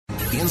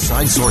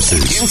Inside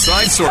Sources.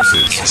 Inside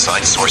Sources.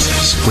 Inside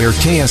Sources. Where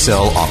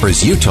KSL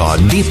offers Utah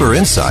deeper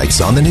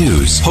insights on the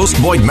news.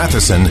 Host Boyd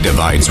Matheson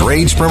divides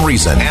rage from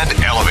reason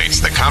and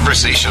elevates the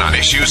conversation on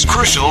issues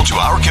crucial to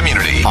our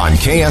community. On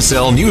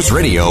KSL News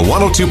Radio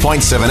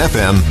 102.7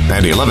 FM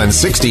and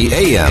 1160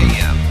 AM.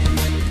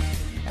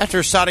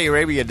 After Saudi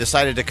Arabia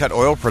decided to cut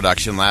oil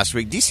production last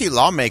week, D.C.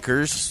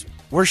 lawmakers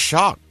were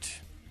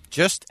shocked.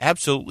 Just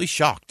absolutely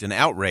shocked and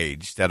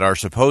outraged that our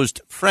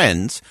supposed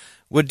friends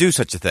would do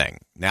such a thing.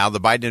 Now the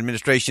Biden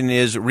administration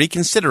is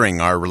reconsidering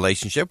our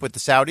relationship with the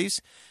Saudis,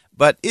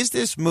 but is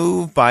this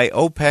move by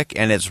OPEC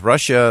and its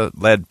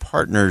Russia-led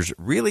partners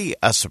really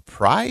a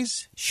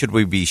surprise? Should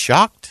we be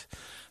shocked?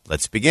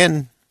 Let's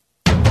begin.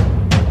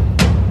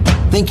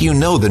 Think you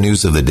know the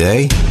news of the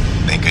day?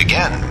 Think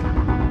again.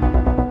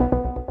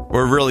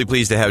 We're really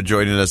pleased to have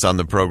joining us on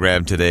the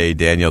program today.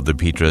 Daniel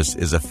DePetris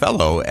is a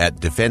fellow at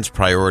Defense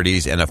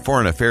Priorities and a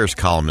foreign affairs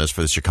columnist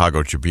for the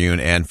Chicago Tribune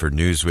and for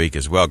Newsweek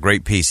as well.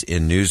 Great piece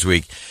in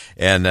Newsweek.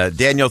 And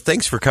Daniel,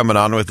 thanks for coming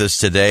on with us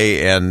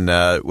today. And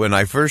when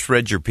I first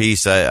read your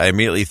piece, I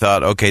immediately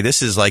thought, okay,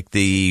 this is like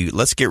the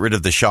let's get rid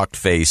of the shocked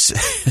face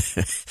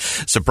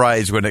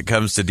surprise when it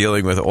comes to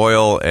dealing with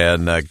oil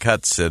and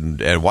cuts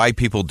and why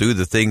people do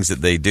the things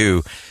that they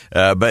do.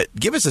 But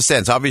give us a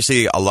sense.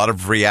 Obviously, a lot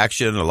of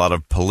reaction, a lot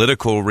of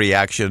political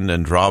reaction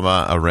and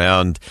drama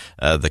around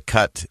the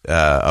cut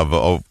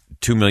of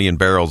 2 million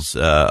barrels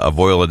of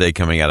oil a day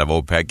coming out of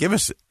OPEC. Give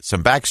us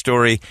some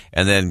backstory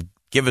and then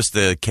give us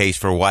the case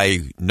for why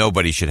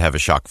nobody should have a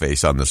shock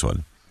face on this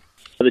one.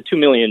 The 2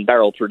 million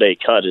barrel per day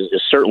cut is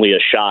certainly a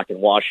shock in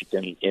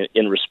Washington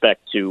in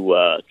respect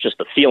to just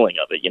the feeling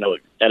of it. You know,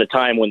 at a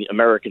time when the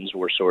Americans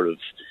were sort of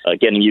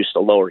getting used to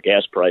lower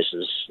gas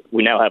prices,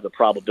 we now have the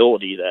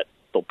probability that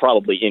they'll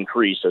probably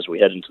increase as we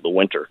head into the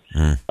winter,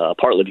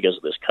 partly because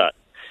of this cut.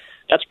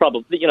 That's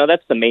probably,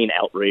 that's the main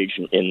outrage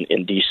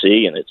in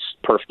D.C., and it's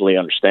perfectly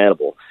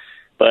understandable.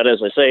 But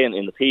as I say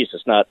in the piece,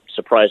 it's not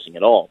surprising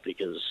at all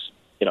because,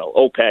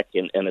 OPEC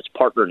and its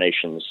partner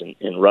nations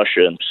in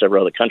Russia and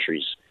several other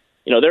countries,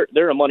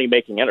 they're a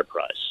money-making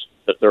enterprise.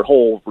 But their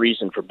whole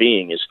reason for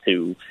being is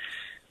to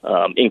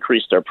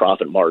increase their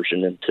profit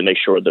margin and to make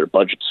sure their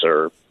budgets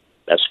are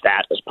as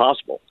fat as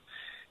possible.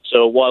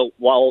 So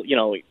while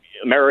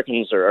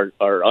Americans are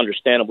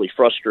understandably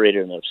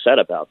frustrated and upset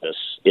about this,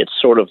 it's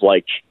sort of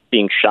like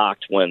being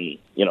shocked when,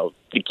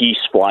 the geese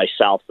fly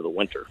south for the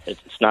winter.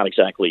 It's not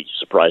exactly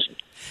surprising.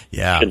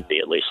 Yeah. Shouldn't be,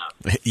 at least.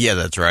 Yeah,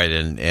 that's right.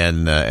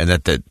 And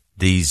that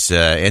these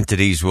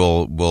entities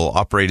will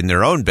operate in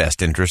their own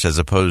best interest as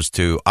opposed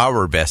to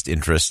our best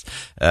interest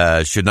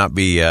should not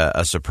be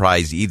a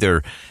surprise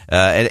either.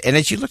 And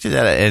as you looked at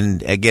that,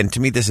 and again,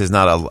 to me, this is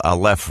not a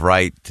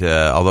left-right,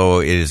 although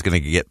it is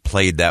going to get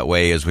played that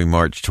way as we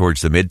march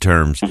towards the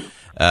midterms.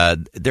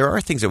 There are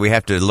things that we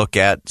have to look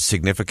at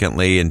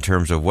significantly in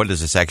terms of what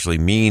does this actually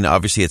mean.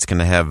 Obviously, it's going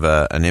to have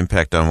an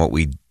impact on what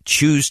we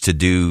choose to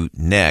do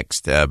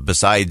next,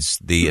 besides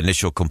the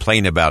initial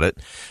complaint about it.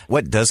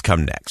 What does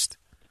come next?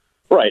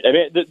 Right. I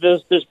mean,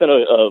 there's been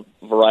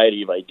a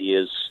variety of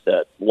ideas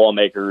that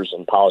lawmakers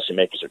and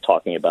policymakers are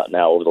talking about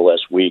now over the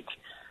last week.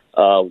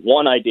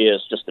 One idea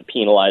is just to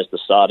penalize the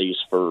Saudis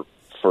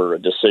for a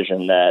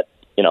decision that,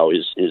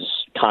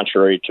 is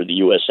contrary to the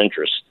U.S.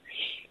 interest.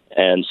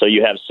 And so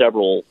you have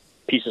several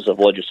pieces of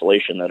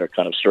legislation that are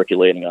kind of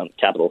circulating on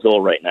Capitol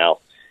Hill right now.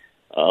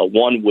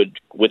 One would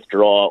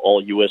withdraw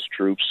all U.S.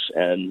 troops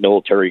and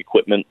military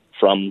equipment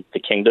from the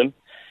kingdom.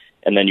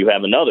 And then you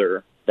have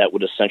another that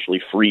would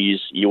essentially freeze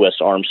U.S.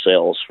 arms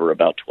sales for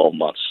about 12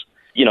 months.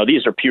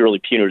 These are purely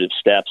punitive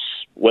steps.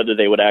 Whether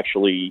they would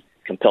actually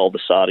compel the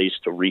Saudis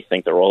to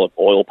rethink their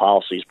oil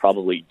policy is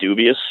probably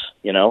dubious,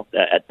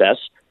 at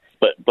best.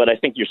 But I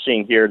think you're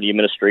seeing here the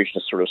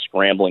administration is sort of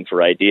scrambling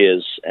for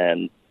ideas,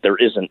 and there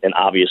isn't an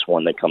obvious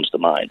one that comes to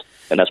mind.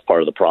 And that's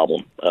part of the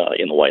problem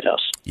in the White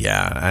House.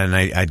 Yeah, and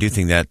I do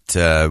think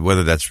that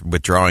whether that's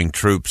withdrawing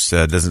troops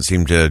doesn't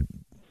seem to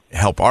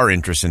help our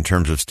interests in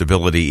terms of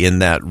stability in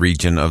that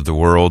region of the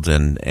world.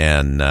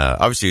 And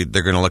obviously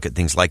they're going to look at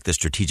things like the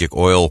strategic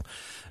oil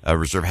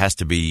reserve has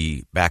to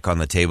be back on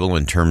the table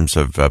in terms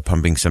of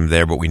pumping some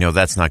there. But we know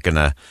that's not going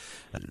to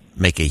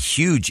make a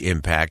huge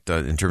impact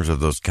in terms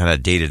of those kind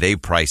of day-to-day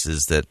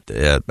prices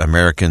that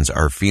Americans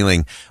are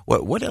feeling.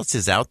 What else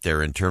is out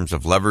there in terms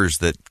of levers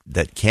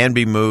that can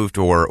be moved,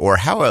 or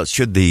how else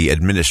should the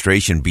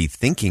administration be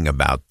thinking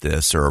about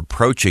this or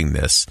approaching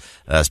this,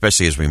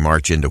 especially as we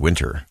march into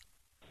winter?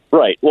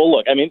 Right. Well,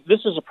 look, I mean,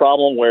 this is a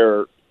problem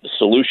where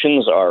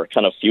solutions are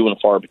kind of few and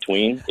far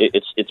between.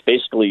 It's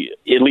basically,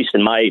 at least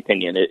in my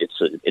opinion,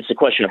 it's a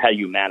question of how do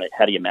you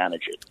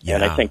manage it. Yeah.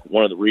 And I think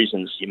one of the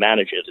reasons you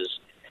manage it is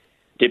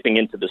dipping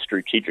into the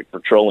Strategic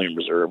Petroleum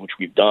Reserve, which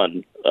we've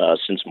done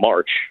since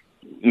March,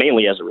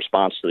 mainly as a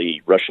response to the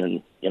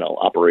Russian,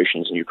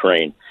 operations in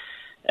Ukraine.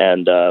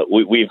 And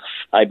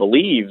I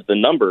believe the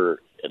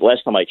number,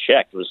 last time I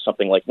checked, was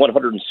something like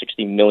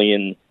 160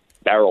 million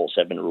barrels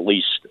have been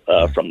released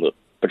from the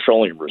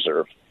Petroleum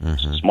Reserve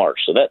since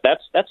March. So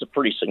that's a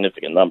pretty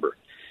significant number.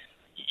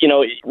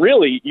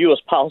 really, U.S.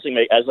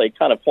 policymakers, as I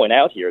kind of point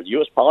out here, the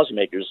U.S.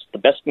 policymakers, the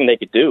best thing they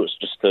could do is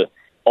just to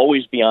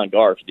always be on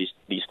guard for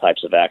these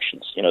types of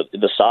actions.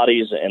 The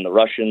Saudis and the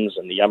Russians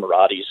and the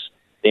Emiratis,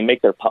 they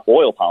make their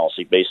oil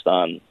policy based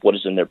on what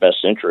is in their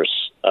best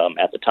interests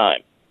at the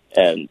time.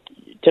 And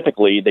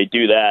typically they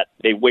do that.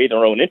 They weigh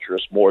their own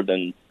interests more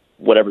than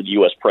whatever the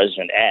U.S.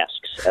 president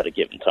asks at a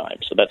given time.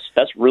 So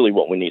that's really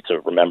what we need to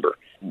remember.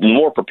 The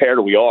more prepared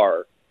we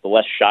are, the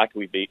less shocked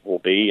we will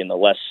be, and the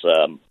less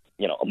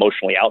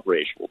emotionally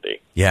outraged we'll be.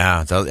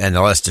 Yeah, and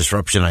the less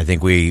disruption I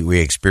think we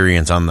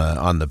experience on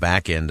the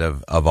back end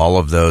of all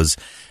of those.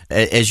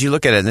 As you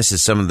look at it, and this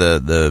is some of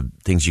the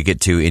things you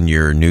get to in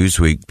your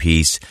Newsweek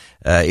piece,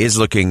 is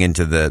looking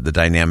into the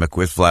dynamic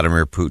with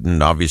Vladimir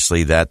Putin.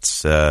 Obviously,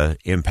 that's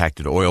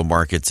impacted oil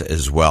markets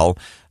as well.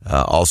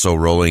 Also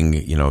rolling,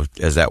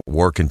 as that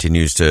war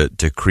continues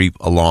to creep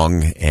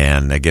along.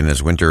 And again,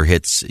 as winter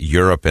hits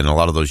Europe, and a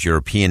lot of those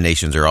European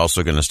nations are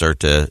also going to start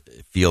to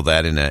feel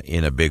that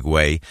in a big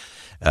way.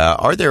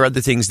 Are there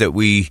other things that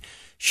we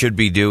should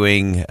be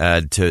doing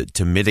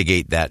to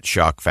mitigate that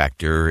shock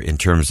factor in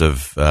terms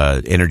of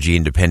energy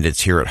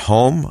independence here at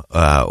home,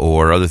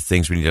 or other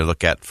things we need to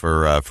look at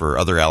for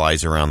other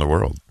allies around the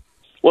world?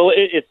 Well,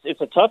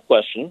 it's a tough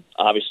question,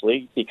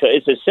 obviously, because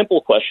it's a simple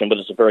question, but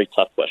it's a very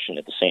tough question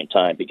at the same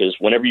time, because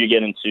whenever you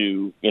get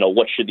into,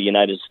 what should the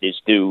United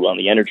States do on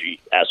the energy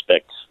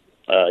aspect,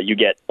 you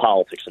get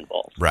politics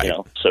involved. Right.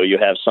 So you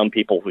have some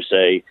people who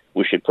say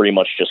we should pretty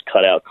much just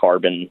cut out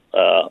carbon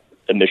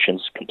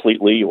emissions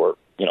completely, or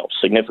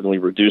significantly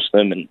reduce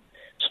them and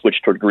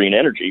switch toward green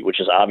energy, which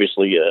is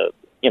obviously a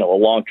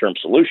long-term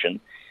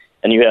solution.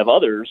 And you have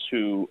others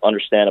who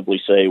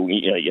understandably say,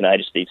 the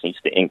United States needs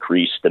to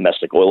increase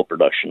domestic oil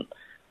production.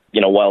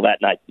 While that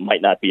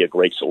might not be a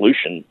great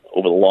solution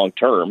over the long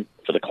term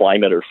for the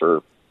climate or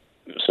for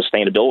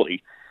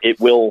sustainability, it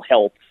will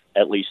help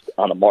at least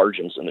on the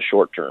margins in the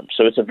short term.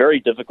 So it's a very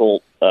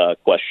difficult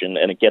question,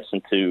 and it gets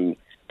into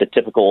the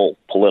typical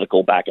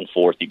political back and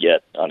forth you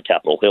get on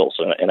Capitol Hill.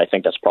 So, and I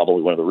think that's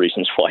probably one of the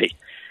reasons why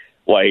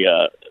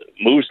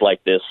moves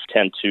like this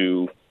tend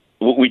to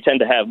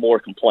have more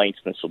complaints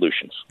than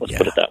solutions. Let's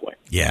put it that way.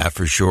 Yeah,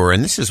 for sure.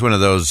 And this is one of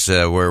those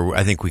where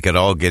I think we could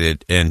all get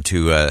it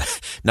into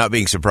not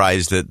being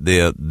surprised that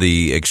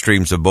the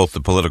extremes of both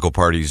the political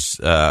parties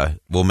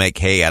will make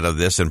hay out of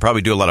this, and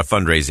probably do a lot of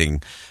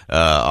fundraising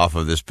off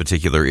of this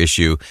particular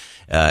issue.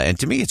 And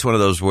to me, it's one of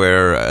those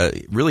where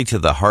really to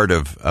the heart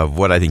of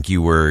what I think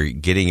you were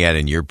getting at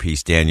in your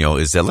piece, Daniel,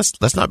 is that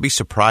let's not be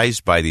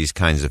surprised by these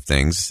kinds of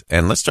things,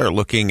 and let's start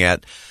looking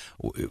at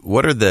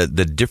what are the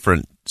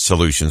different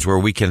solutions where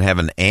we can have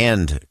an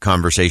and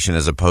conversation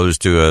as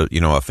opposed to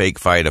a fake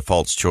fight, a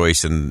false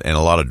choice, and a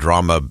lot of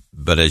drama,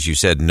 but as you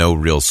said, no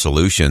real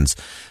solutions,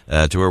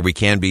 to where we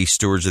can be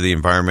stewards of the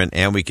environment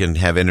and we can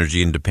have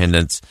energy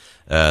independence.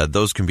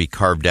 Those can be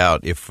carved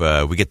out if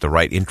we get the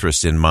right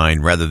interests in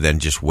mind, rather than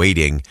just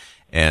waiting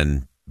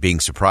and being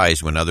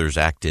surprised when others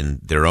act in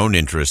their own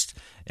interest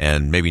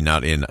and maybe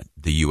not in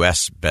the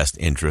U.S. best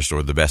interest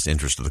or the best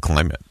interest of the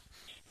climate.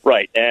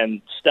 Right.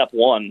 And step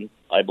one,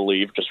 I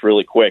believe, just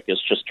really quick,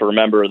 is just to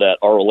remember that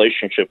our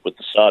relationship with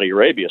Saudi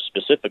Arabia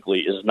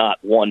specifically is not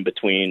one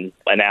between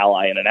an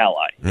ally and an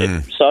ally.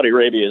 Saudi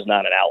Arabia is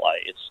not an ally.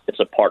 It's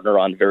a partner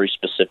on very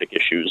specific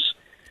issues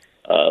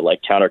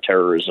like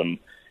counterterrorism,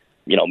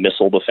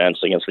 missile defense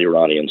against the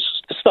Iranians,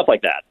 stuff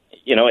like that.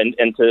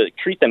 And to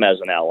treat them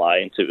as an ally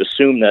and to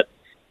assume that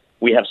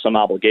we have some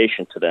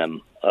obligation to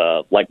them,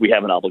 like we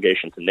have an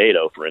obligation to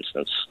NATO, for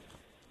instance.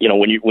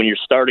 When you're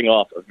starting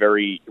off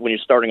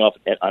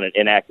on an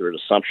inaccurate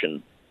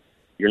assumption,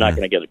 you're not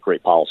going to get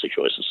great policy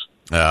choices.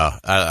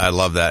 I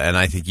love that, and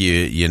I think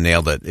you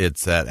nailed it.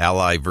 It's that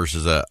ally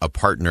versus a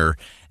partner,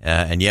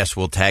 and yes,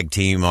 we'll tag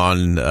team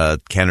on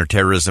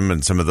counterterrorism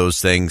and some of those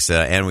things,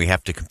 and we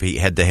have to compete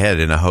head to head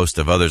in a host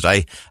of others.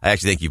 I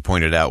actually think you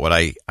pointed out what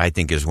I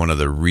think is one of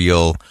the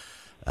real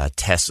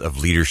tests of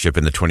leadership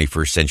in the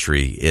 21st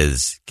century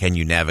is, can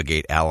you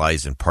navigate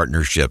allies and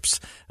partnerships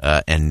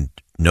and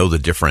know the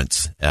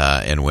difference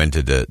and when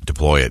to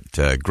deploy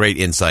it. Great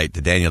insight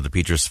to Daniel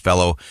DePetris,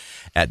 fellow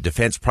at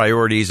Defense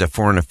Priorities, a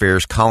foreign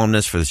affairs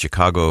columnist for the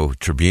Chicago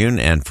Tribune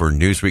and for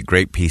Newsweek.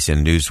 Great piece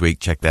in Newsweek.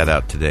 Check that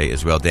out today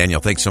as well.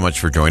 Daniel, thanks so much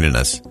for joining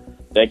us.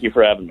 Thank you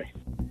for having me.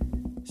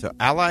 So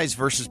allies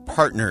versus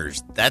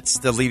partners, that's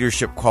the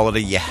leadership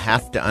quality you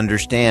have to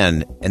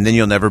understand, and then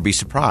you'll never be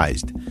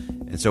surprised.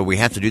 And so we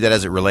have to do that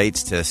as it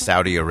relates to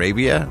Saudi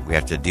Arabia. We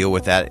have to deal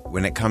with that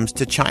when it comes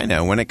to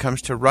China, when it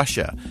comes to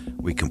Russia.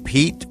 We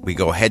compete, we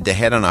go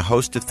head-to-head on a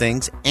host of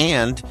things,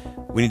 and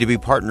we need to be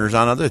partners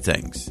on other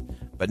things.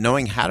 But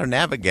knowing how to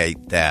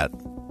navigate that,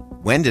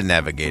 when to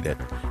navigate it,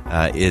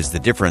 is the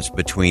difference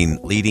between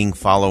leading,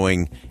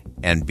 following,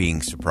 and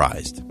being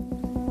surprised.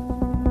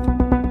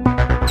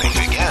 Think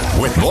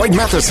again with Boyd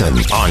Matheson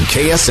on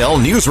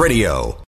KSL News Radio.